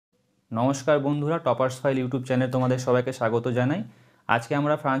নমস্কার বন্ধুরা, toppers file YouTube চ্যানেলে তোমাদের সবাইকে স্বাগত জানাই। আজকে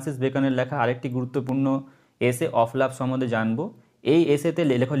আমরা ফ্রান্সিস বেকনের লেখা আরেকটি গুরুত্বপূর্ণ এসে অফ লাভ সম্বন্ধে জানব। এই এসেতে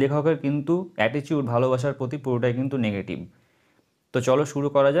লেখকের কিন্তু অ্যাটিটিউড, ভালোবাসার প্রতি পুরোটাই কিন্তু নেগেটিভ। তো চলো শুরু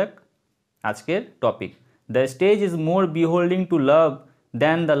করা যাক আজকের topic. The stage is more বিহোল্ডিং two love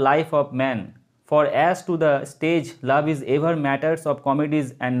than the life of man, for as to the stage love is ever matters of comedies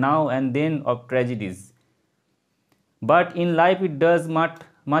and now and then of ট্র্যাজেডিজ। But in life it does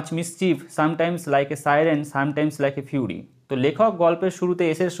much mischief, sometimes like a siren, sometimes like a fury. তো লেখক গল্পের শুরুতে,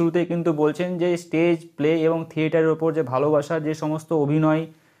 এসের শুরুতেই কিন্তু বলছেন যে stage play এবং থিয়েটারের ওপর যে ভালোবাসার যে সমস্ত অভিনয়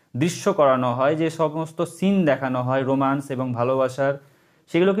দৃশ্য করানো হয়, যে সমস্ত সিন দেখানো হয় রোমান্স এবং ভালোবাসার,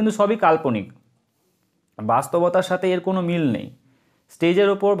 সেগুলো কিন্তু সবই কাল্পনিক, বাস্তবতার সাথে এর কোনো মিল নেই। স্টেজের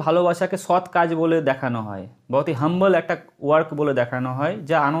ওপর ভালোবাসাকে সৎ কাজ বলে দেখানো হয়, বহুতই হাম্বল একটা ওয়ার্ক বলে দেখানো হয়,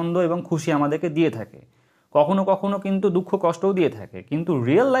 যা আনন্দ এবং খুশি আমাদেরকে দিয়ে থাকে, কখনো কখনো কিন্তু দুঃখ কষ্টও দিয়ে থাকে। কিন্তু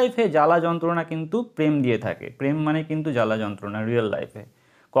রিয়েল লাইফে জ্বালা যন্ত্রণা কিন্তু প্রেম দিয়ে থাকে। প্রেম মানে কিন্তু জ্বালা যন্ত্রণা রিয়েল লাইফে,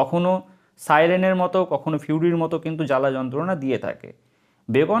 কখনো সাইরেনের মতো, কখনো ফিউরির মতো কিন্তু জ্বালা যন্ত্রণা দিয়ে থাকে।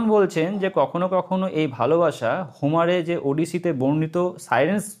 বেকন বলছেন যে কখনো কখনো এই ভালোবাসা হোমারে যে ওডিসিতে বর্ণিত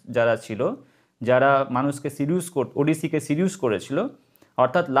সাইরেন্স যারা ছিল, যারা মানুষকে ওডিসিকে সিরিউস করেছিল,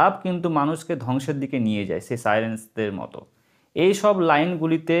 অর্থাৎ লাভ কিন্তু মানুষকে ধ্বংসের দিকে নিয়ে যায় সে সাইরেন্সদের মতো। এই সব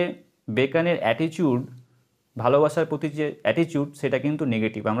লাইনগুলিতে বেকনের অ্যাটিটিউড, ভালোবাসার প্রতি যে অ্যাটিটিউড, সেটা কিন্তু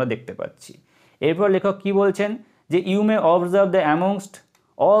নেগেটিভ আমরা দেখতে পাচ্ছি। এরপর লেখক কি বলছেন যে you may observe the amongst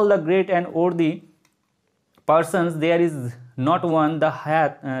all the great and worthy persons there is not one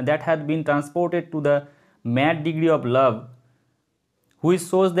that hath been transported to the mad degree of love, which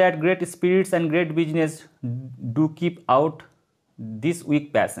shows that great spirits and great business do keep out this weak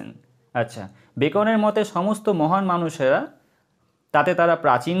passion. আচ্ছা, বেকনের মতে সমস্ত মহান মানুষেরা, তাতে তারা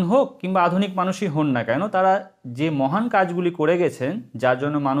প্রাচীন হোক কিংবা আধুনিক মানুষই হন না কেন, তারা যে মহান কাজগুলি করে গেছেন, যার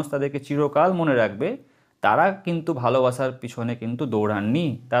জন্য মানুষ তাদেরকে চিরকাল মনে রাখবে, তারা কিন্তু ভালোবাসার পিছনে কিন্তু দৌড়াননি,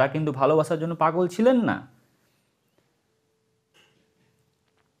 তারা কিন্তু ভালোবাসার জন্য পাগল ছিলেন না।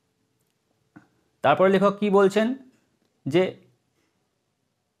 তারপরে লেখক কি বলছেন যে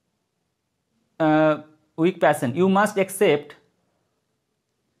week passion you must accept,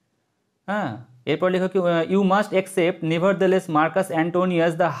 এরপর লেখক you must accept নেভারদেলেস Marcus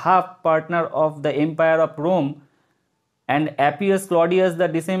অ্যান্টোনিয়াস the half partner of the empire of Rome and Appius Claudius the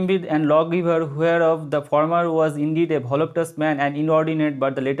decemvir and lawgiver, whereof the former was indeed a voluptuous man and inordinate,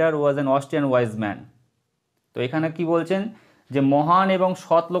 but the latter was an Austrian wise man. তো এখানে কি বলছেন যে মহান এবং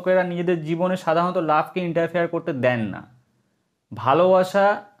সৎ লোকেরা নিজেদের জীবনে সাধারণত লাভকে ইন্টারফেয়ার করতে দেন না। ভালোবাসা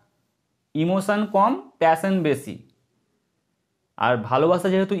ইমোশন কম, প্যাশন বেশি। আর ভালোবাসা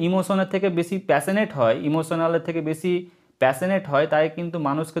যেহেতু ইমোশনের থেকে বেশি প্যাশনেট হয়, ইমোশনালের থেকে বেশি প্যাশনেট হয়, তাই কিন্তু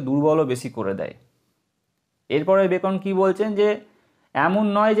মানুষকে দুর্বলও বেশি করে দেয়। এরপরে বেকন কি বলছেন যে এমন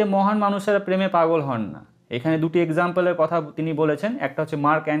নয় যে মহান মানুষেরা প্রেমে পাগল হন না। এখানে দুটি এক্সাম্পলের কথা তিনি বলেছেন, একটা হচ্ছে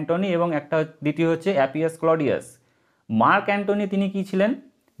মার্ক অ্যান্টনি এবং দ্বিতীয় হচ্ছে অ্যাপিয়াস ক্লডিয়াস। মার্ক অ্যান্টনি তিনি কি ছিলেন,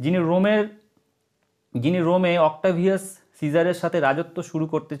 যিনি রোমে অক্টাভিয়াস সিজারের সাথে রাজত্ব শুরু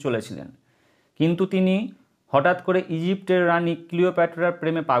করতে চলেছিলেন, কিন্তু তিনি হঠাৎ করে ইজিপ্টের রানী ক্লিওপ্যাট্রার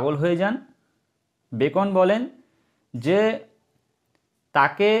প্রেমে পাগল হয়ে যান। বেকন বলেন যে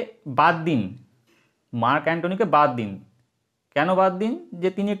তাকে বাদ দিন, মার্ক অ্যান্টনিকে বাদ দিন। কেন বাদ দিন? যে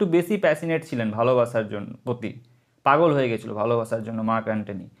তিনি একটু বেশি প্যাশনেট ছিলেন ভালোবাসার জন্য, প্রতি পাগল হয়ে গেছিল ভালোবাসার জন্য মার্ক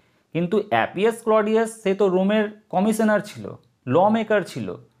অ্যান্টনি। কিন্তু অ্যাপিয়াস ক্লডিয়াস সে তো রোমের কমিশনার ছিল, ল মেকার ছিল,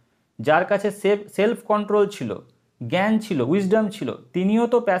 যার কাছে সেলফ কন্ট্রোল ছিল, জ্ঞান ছিল, উইজডম ছিল। তিনিও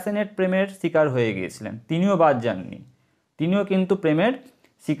তো প্যাশনেট প্রেমের শিকার হয়ে গিয়েছিলেন, তিনিও বাদ যাননি, তিনিও কিন্তু প্রেমের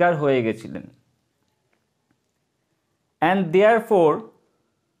শিকার হয়ে গেছিলেন। And therefore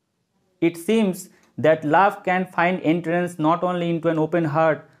it seems that love can find entrance not only into an open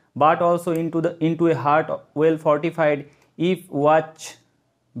heart but also into a heart well fortified if watch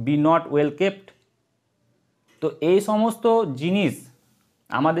be not well kept. তো এই সমস্ত জিনিস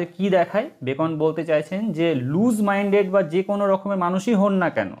আমাদের কি দেখায়? বেকন বলতে চাইছেন যে লুজ মাইন্ডেড বা যে কোনো রকমের মানুষই হন না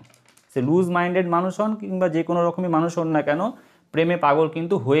কেন, সে লুজ মাইন্ডেড মানুষ হন কিংবা যে কোনো রকমের মানুষ হন না কেন, প্রেমে পাগল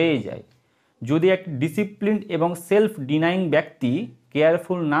কিন্তু হয়েই যায়। যদি একটি ডিসিপ্লিনড এবং সেলফ ডিনাইং ব্যক্তি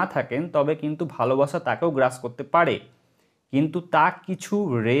কেয়ারফুল না থাকেন, তবে কিন্তু ভালোবাসা তাকেও গ্রাস করতে পারে, কিন্তু তা কিছু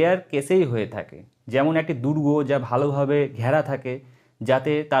রেয়ার কেসেই হয়ে থাকে। যেমন একটি দুর্গ যা ভালোভাবে ঘেরা থাকে,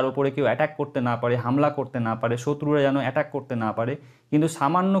 যাতে তার উপরে কেউ অ্যাটাক করতে না পারে, হামলা করতে না পারে, শত্রুরা যেন অ্যাটাক করতে না পারে, কিন্তু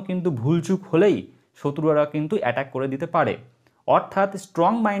সামান্য কিন্তু ভুলচুক হলেই শত্রুরা কিন্তু অ্যাটাক করে দিতে পারে। অর্থাৎ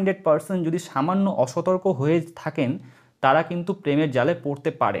স্ট্রং মাইন্ডেড পারসন যদি সামান্য অসতর্ক হয়ে থাকেন, তারা কিন্তু প্রেমের জালে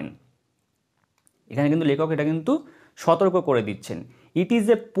পড়তে পারেন। এখানে কিন্তু লেখক এটা কিন্তু সতর্ক করে দিচ্ছেন। It is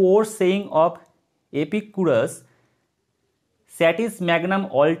a poor saying of এপিকুরাস satis magnum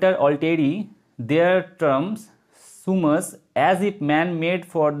alter alteri their terms sumus, as if man made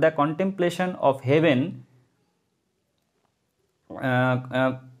for the contemplation of heaven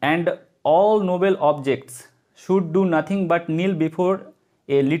and all noble objects should do nothing but kneel before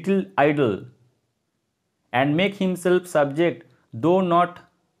a little idol and make himself subject, though not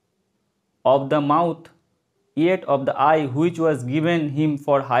of the mouth, yet of the eye, which was given him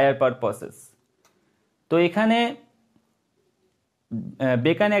for higher purposes. তো এখানে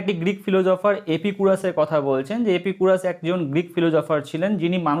বেকান একটি Greek philosopher এপিকুরাসের কথা বলছেন, যে এপিকুরাস একজন Greek philosopher ছিলেন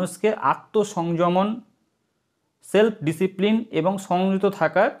যিনি মানুষকে আত্মসংযমন, সেলফ ডিসিপ্লিন এবং সংযত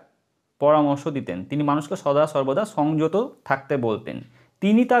থাকার পরামর্শ দিতেন। তিনি মানুষকে সদা সর্বদা সংযত থাকতে বলতেন।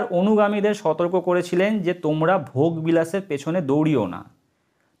 তিনি তার অনুগামীদের সতর্ক করেছিলেন যে তোমরা ভোগ বিলাসের পেছনে দৌড়িও না।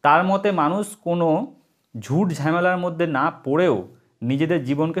 তার মতে মানুষ কোনো ঝুট ঝামেলার মধ্যে না পড়েও নিজেদের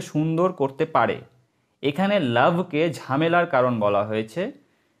জীবনকে সুন্দর করতে পারে। এখানে লাভকে ঝামেলার কারণ বলা হয়েছে।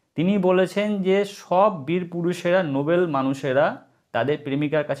 তিনি বলেছেন যে সব বীর পুরুষেরা, নোবেল মানুষেরা তাদের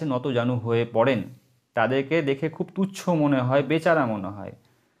প্রেমিকার কাছে নতজানু হয়ে পড়েন, তাদেরকে দেখে খুব তুচ্ছ মনে হয়, বেচারা মনে হয়।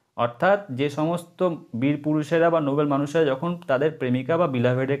 অর্থাৎ যে সমস্ত বীর পুরুষেরা বা নোবেল মানুষেরা যখন তাদের প্রেমিকা বা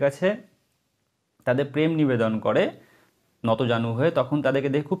বিলাভেডের কাছে তাদের প্রেম নিবেদন করে নতজানু হয়ে, তখন তাদেরকে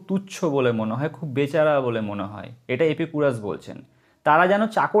দেখে খুব তুচ্ছ বলে মনে হয়, খুব বেচারা বলে মনে হয়। এটা এপিকুরাস বলছেন। তারা যেন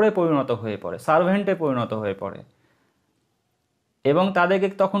চাকরে পরিণত হয়ে পড়ে, সার্ভেন্টে পরিণত হয়ে পড়ে, এবং তাদেরকে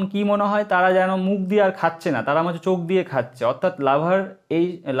তখন কি মনে হয়, তারা যেন মুখ দিয়ে আর খাচ্ছে না, তারা মাঝে চোখ দিয়ে খাচ্ছে। অর্থাৎ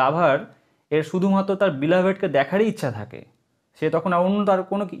লাভার এর শুধুমাত্র তার বিলাভেডকে দেখারই ইচ্ছা থাকে, সে তখন অন্য তার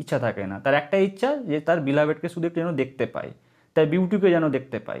কোনো ইচ্ছা থাকে না। তার একটা ইচ্ছা যে তার বিলাভেডকে শুধু একটু যেন দেখতে পায়, তার বিউটিকে যেন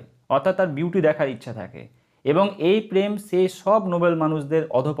দেখতে পায়, অর্থাৎ তার বিউটি দেখার ইচ্ছা থাকে। এবং এই প্রেম সেই সব নোবেল মানুষদের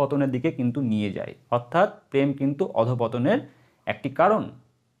অধপতনের দিকে কিন্তু নিয়ে যায়। অর্থাৎ প্রেম কিন্তু অধপতনের একটি কারণ।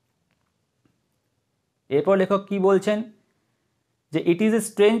 এরপর লেখক কি বলছেন, যে it is a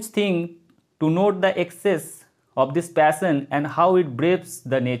strange thing to note the access of this passion and how it braves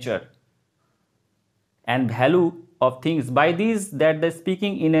the nature and value of things. By these that the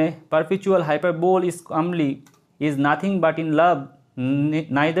speaking in a perpetual hyperbole is comely is nothing but in love,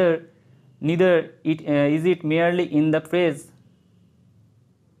 neither is it merely in the phrase.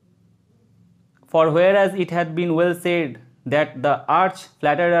 For whereas it hath been well said that the arch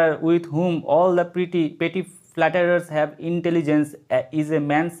flatterer with whom all the petty flatterers have intelligence is a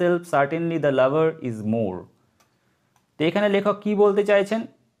man's self, certainly the lover is more. তো এখানে লেখক কি বলতে চাইছেন,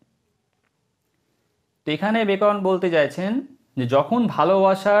 তো এখানে beacon বলতে চাইছেন যে যখন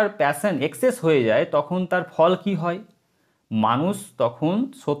ভালোবাসার প্যাশন এক্সেস হয়ে যায় তখন তার ফল কি হয়, মানুষ তখন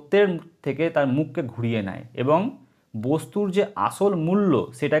সত্যের থেকে তার মুখকে ঘুরিয়ে নেয় এবং বস্তুর যে আসল মূল্য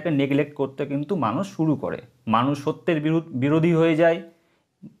সেটাকে নেগলেক্ট করতে কিন্তু মানুষ শুরু করে। মানুষ সত্যের বিরোধী হয়ে যায়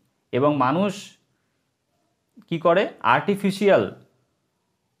এবং মানুষ কি করে, আর্টিফিশিয়াল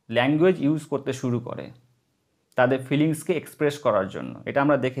ল্যাঙ্গুয়েজ ইউজ করতে শুরু করে তাদের ফিলিংসকে এক্সপ্রেস করার জন্য। এটা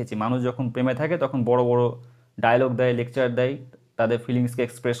আমরা দেখেছি, মানুষ যখন প্রেমে থাকে তখন বড় বড় ডায়লগ দেয়, লেকচার দেয় তাদের ফিলিংসকে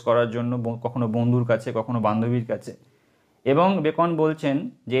এক্সপ্রেস করার জন্য, কখনো বন্ধুর কাছে, কখনো বান্ধবীর কাছে। এবং বেকন বলছেন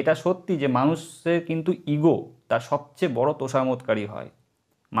যে এটা সত্যি যে মানুষের কিন্তু ইগো তার সবচেয়ে বড় তোষামোদকারী হয়।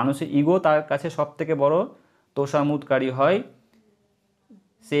 মানুষের ইগো তার কাছে সবথেকে বড় তোষামোদকারী হয়।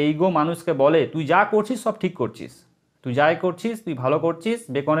 সেই ইগো মানুষকে বলে তুই যা করছিস সব ঠিক করছিস, তুই যাই করছিস তুই ভালো করছিস।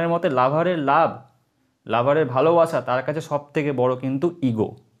 বেকনের মতে লাভারের ভালোবাসা তার কাছে সব থেকে বড় কিন্তু ইগো।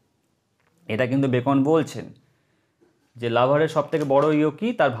 এটা কিন্তু বেকন বলছেন যে লাভারের সব থেকে বড় ইগো কি,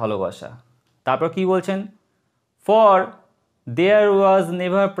 তার ভালোবাসা। তারপর কি বলছেন, for their was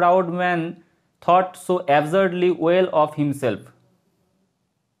never proud man thought so absurdly well of himself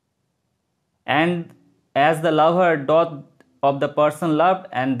and as the lover ডথ of the person loved,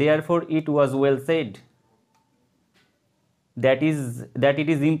 and therefore it was well said that it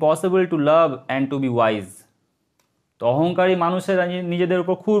is impossible to love and to be wise. তো অহংকারী মানুষেরা নিজেদের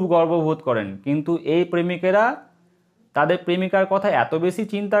উপর খুব গর্ববোধ করেন, কিন্তু এই প্রেমিকেরা তাদের প্রেমিকার কথা এত বেশি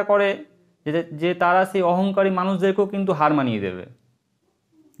চিন্তা করে যে তারা সেই অহংকারী মানুষদেরকেও কিন্তু হার মানিয়ে দেবে।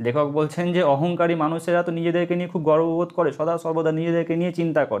 লেখক বলছেন যে অহংকারী মানুষেরা তো নিজেদেরকে নিয়ে খুব গর্ববোধ করে, সদা সর্বদা নিজেদেরকে নিয়ে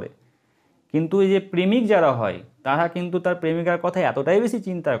চিন্তা করে, কিন্তু এই যে প্রেমিক যারা হয় তারা কিন্তু তার প্রেমিকার কথা এতটাই বেশি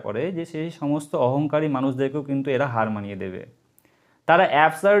চিন্তা করে যে সেই সমস্ত অহংকারী মানুষদেরকেও কিন্তু এরা হার মানিয়ে দেবে। তারা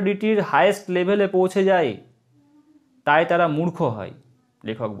অ্যাবসার্ডিটির হাইয়েস্ট লেভেলে পৌঁছে যায়, তাই তারা মূর্খ হয়।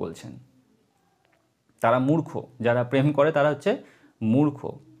 লেখক বলছেন তারা মূর্খ, যারা প্রেম করে তারা হচ্ছে মূর্খ।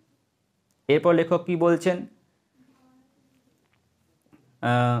 এরপর লেখক কি বলছেন,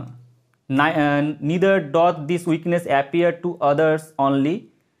 neither doth this weakness appear to others only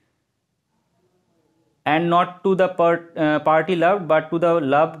and not to the party loved, but to the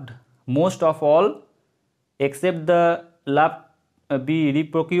loved most of all, except the love be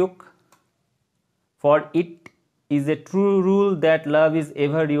reciprocal, for it is a true rule that love is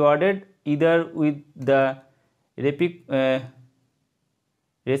ever rewarded either with the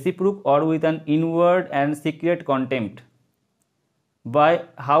reciprocal or with an inward and secret contempt. By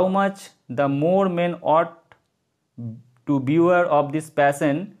how much the more men ought to beware of this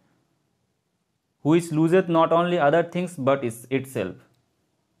passion, which loseth not only other things but itself.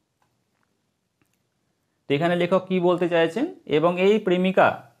 তো এখানে লেখক কি বলতে চাইছেন, এবং এই প্রেমিকা,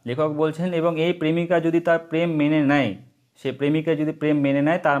 লেখক বলছেন এবং এই প্রেমিকা যদি তার প্রেম মেনে নেয়, সে প্রেমিকা যদি প্রেম মেনে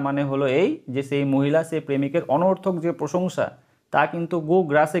নেয়, তার মানে হলো এই যে সেই মহিলা সেই প্রেমিকের অনর্থক যে প্রশংসা তা কিন্তু গো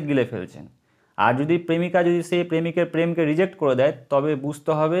গ্রাসে গিলে ফেলছেন। আর যদি প্রেমিকা যদি সেই প্রেমিকের প্রেমকে রিজেক্ট করে দেয়, তবে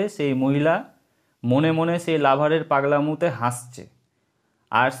বুঝতে হবে সেই মহিলা মনে মনে সেই লাভারের পাগলামুতে হাসছে,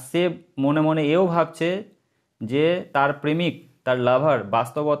 আর সে মনে মনে এও ভাবছে যে তার প্রেমিক, তার লাভার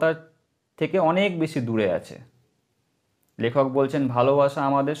বাস্তবতার থেকে অনেক বেশি দূরে আছে। লেখক বলছেন ভালোবাসা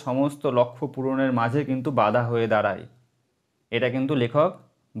আমাদের সমস্ত লক্ষ্য পূরণের মাঝে কিন্তু বাধা হয়ে দাঁড়ায়। এটা কিন্তু লেখক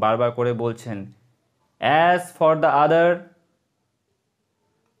বারবার করে বলছেন। As for the other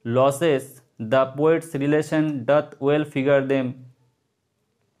losses the poet's relation doth well figure them,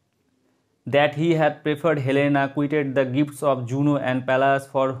 that he had preferred Helena, quitted the gifts of Juno and Pallas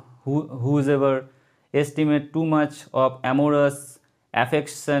for whosoever estimate too much of amorous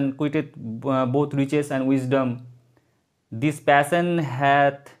affection, quitted both riches and wisdom. This passion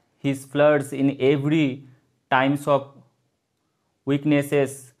hath his floods in every times of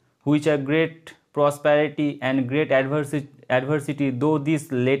weaknesses, which are great prosperity and great adversity, though this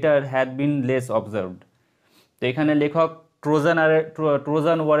later had been less observed. তো এখানে লেখক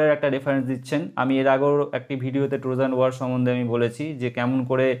Trojan ওয়ারের একটা reference দিচ্ছেন। আমি এর আগেও একটি ভিডিওতে ট্রোজান ওয়ার সম্বন্ধে আমি বলেছি যে কেমন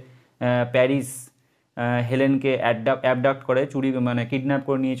করে প্যারিস হেলেনকে অ্যাবডাক্ট করে, মানে কিডন্যাপ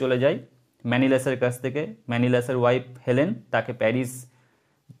করে নিয়ে চলে যায় ম্যানিলাসের কাছ থেকে। ম্যানিলাসের ওয়াইফ হেলেন তাকে প্যারিস,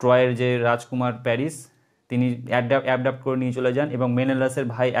 ট্রয়ের যে রাজকুমার প্যারিস, তিনি অ্যাবডাপ্ট করে নিয়ে চলে যান, এবং মেনেলাসের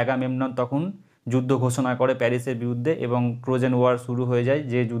ভাই অ্যাগামেমনন তখন যুদ্ধ ঘোষণা করে প্যারিসের বিরুদ্ধে, এবং ট্রোজান ওয়ার শুরু হয়ে যায়,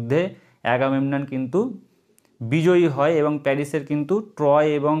 যে যুদ্ধে অ্যাগামেমনন কিন্তু বিজয়ী হয় এবং প্যারিসের কিন্তু ট্রয়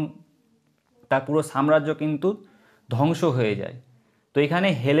এবং তার পুরো সাম্রাজ্য কিন্তু ধ্বংস হয়ে যায়। তো এখানে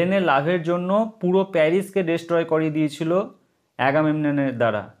হেলেনের লাভের জন্য পুরো প্যারিসকে ডিস্ট্রয় করিয়ে দিয়েছিল অ্যাগামেমননের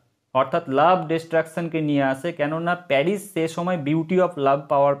দ্বারা, অর্থাৎ লাভ ডিস্ট্রাকশনকে নিয়ে আসে, কেননা প্যারিস সে সময় বিউটি অফ লাভ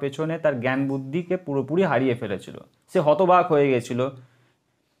পাওয়ার পেছনে তার জ্ঞান বুদ্ধিকে পুরোপুরি হারিয়ে ফেলেছিল, সে হতবাক হয়ে গেছিল,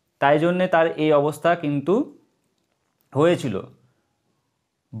 তাই জন্যে তার এই অবস্থা কিন্তু হয়েছিল।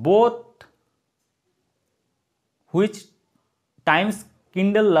 Both which Times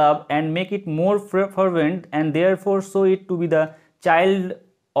kindle love and make it more fervent and therefore show it to be the child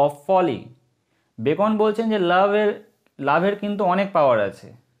of folly. Beacon বলছেন যে লাভের কিন্তু অনেক পাওয়ার আছে,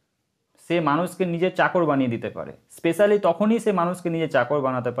 সে মানুষকে নিজের চাকর বানিয়ে দিতে পারে। স্পেশালি তখনই সে মানুষকে নিজের চাকর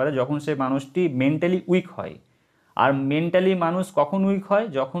বানাতে পারে যখন সে মানুষটি মেন্টালি উইক হয়। আর মেন্টালি মানুষ কখন উইক হয়?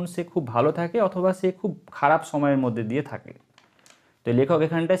 যখন সে খুব ভালো থাকে অথবা সে খুব খারাপ সময়ের মধ্যে দিয়ে থাকে। তো লেখক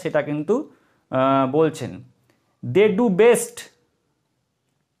এখানটায় সেটা কিন্তু বলছেন। They do best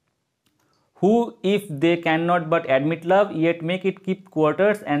who, if they cannot but admit love, yet make it keep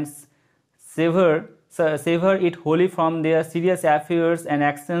quarters and sever it wholly from their serious affairs and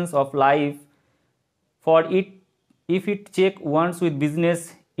actions of life. For it, if it check once with business,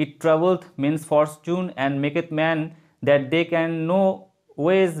 it troubleth men's fortune and maketh man that they can no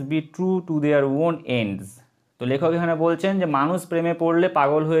ways be true to their own ends. তো লেখক এখানে বলছেন যে মানুষ প্রেমে পড়লে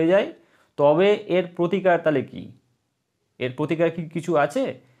পাগল হয়ে যায়, তবে এর প্রতিকার তাহলে কি? এর প্রতিকার কি কিছু আছে?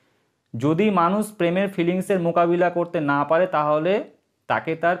 যদি মানুষ প্রেমের ফিলিংসের মোকাবিলা করতে না পারে, তাহলে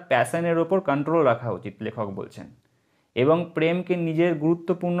তাকে তার প্যাশনের ওপর কন্ট্রোল রাখা উচিত, লেখক বলছেন। এবং প্রেমকে নিজের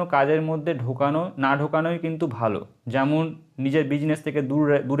গুরুত্বপূর্ণ কাজের মধ্যে ঢোকানোই কিন্তু ভালো। যেমন নিজের বিজনেস থেকে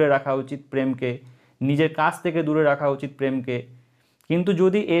দূরে রাখা উচিত প্রেমকে, নিজের কাজ থেকে দূরে রাখা উচিত প্রেমকে। কিন্তু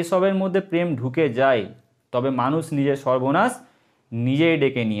যদি এসবের মধ্যে প্রেম ঢুকে যায়, তবে মানুষ নিজের সর্বনাশ নিজেই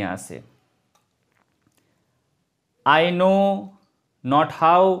ডেকে নিয়ে আসে। I know not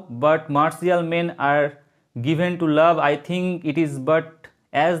how, but martial men are given to love. I think it is but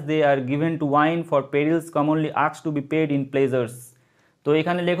as they are given to wine, for perils commonly asked to be paid in pleasures. তো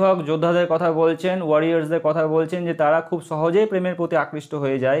এখানে লেখক যোদ্ধাদের কথা বলছেন, ওয়ারিয়ার্সদের কথা বলছেন, যে তারা খুব সহজেই প্রেমের প্রতি আকৃষ্ট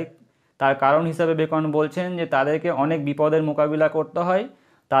হয়ে যায়। তার কারণ হিসাবে বেকন বলছেন যে তাদেরকে অনেক বিপদের মোকাবিলা করতে হয়,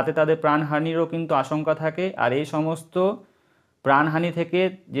 তাতে তাদের প্রাণহানিরও কিন্তু আশঙ্কা থাকে। আর এই সমস্ত প্রাণহানি থেকে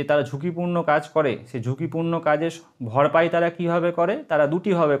যে তারা ঝুঁকিপূর্ণ কাজ করে, সে ঝুঁকিপূর্ণ কাজের ভরপাই তারা কীভাবে করে? তারা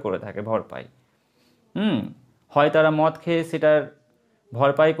দুটিভাবে করে থাকে ভরপাই। হয় তারা মদ খেয়ে সেটার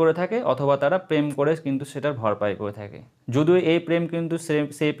ভরপাই করে থাকে, অথবা তারা প্রেম করে কিন্তু সেটার ভরপাই করে থাকে। যদিও এই প্রেম কিন্তু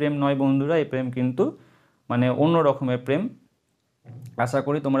সেই প্রেম নয় বন্ধুরা, এই প্রেম কিন্তু মানে অন্য রকমের প্রেম। আশা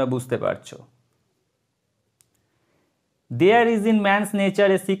করি তোমরা বুঝতে পারছো। There is in man's nature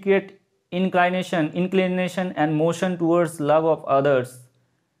a secret inclination and motion towards love of others,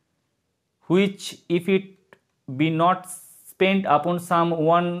 which, if it be not spent upon some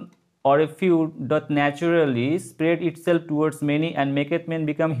one or a few, doth naturally spread itself towards many, and maketh men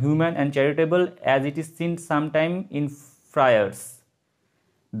become human and charitable, as it is seen sometime in friars.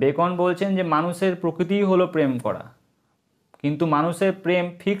 Beacon বলছেন যে মানুষের প্রকৃতিই হলো প্রেম করা, কিন্তু মানুষের প্রেম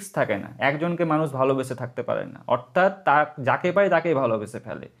fix থাকে না, একজনকে মানুষ ভালোবেসে থাকতে পারে না, অর্থাৎ তার যাকে পায় তাকেই ভালোবেসে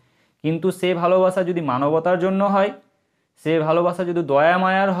ফেলে। কিন্তু সে ভালোবাসা যদি মানবতার জন্য হয়, সে ভালোবাসা যদি দয়া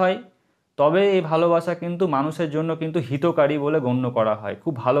মায়ার হয়, তবে এই ভালোবাসা কিন্তু মানুষের জন্য কিন্তু হিতকারী বলে গণ্য করা হয়,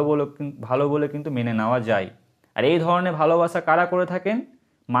 খুব ভালো বলে কিন্তু মেনে নেওয়া যায়। আর এই ধরনের ভালোবাসা কারা করে থাকেন,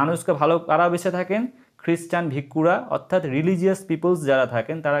 মানুষকে কারা বেসে থাকেন, খ্রিস্টান ভিক্ষুরা অর্থাৎ রিলিজিয়াস পিপলস যারা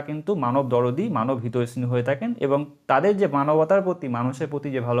থাকেন তারা কিন্তু মানব দরদি, মানব হিতৈষী হয়ে থাকেন, এবং তাদের যে মানবতার প্রতি, মানুষের প্রতি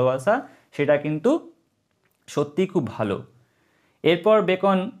যে ভালোবাসা, সেটা কিন্তু সত্যিই খুব ভালো। এরপর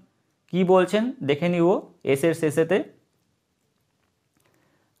বেকন কি বলছেন দেখে নিব এসের শেষেতে।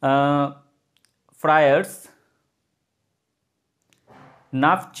 Friars,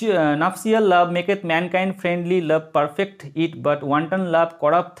 nuptial love maketh mankind friendly, love perfect it, but wanton love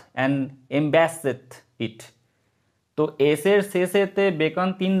corrupt and embasseth it. তো এসের শেষেতে বেকন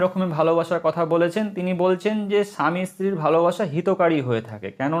 3 রকমের ভালোবাসার কথা বলেছেন। তিনি বলছেন যে স্বামী স্ত্রীর ভালোবাসা হিতকারী হয়ে থাকে,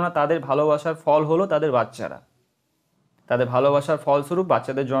 কেননা তাদের ভালোবাসার ফল হলো তাদের বাচ্চারা, তাদের ভালোবাসার ফলস্বরূপ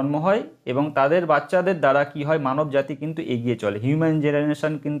বাচ্চাদের জন্ম হয়, এবং তাদের বাচ্চাদের দ্বারা কি হয়, মানব জাতি কিন্তু এগিয়ে চলে, হিউম্যান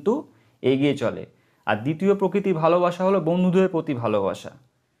জেনারেশন কিন্তু এগিয়ে চলে। আর দ্বিতীয় প্রকৃতির ভালোবাসা হলো বন্ধুদের প্রতি ভালোবাসা,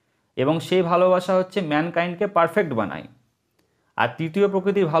 এবং সেই ভালোবাসা হচ্ছে ম্যানকাইন্ডকে পারফেক্ট বানায়। আর তৃতীয়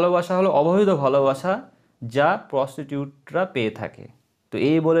প্রকৃতির ভালোবাসা হলো অবৈধ ভালোবাসা, যা প্রস্টিটিউটরা পেয়ে থাকে। তো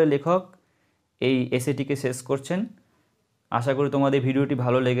এই বলে লেখক এই এসেটিকে শেষ করছেন। আশা করি তোমাদের ভিডিওটি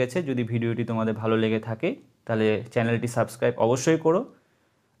ভালো লেগেছে। যদি ভিডিওটি তোমাদের ভালো লেগে থাকে তাহলে চ্যানেলটি সাবস্ক্রাইব অবশ্যই করো,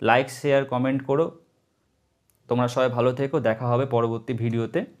 লাইক শেয়ার কমেন্ট করো। তোমরা সবাই ভালো থেকো, দেখা হবে পরবর্তী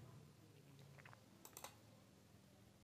ভিডিওতে।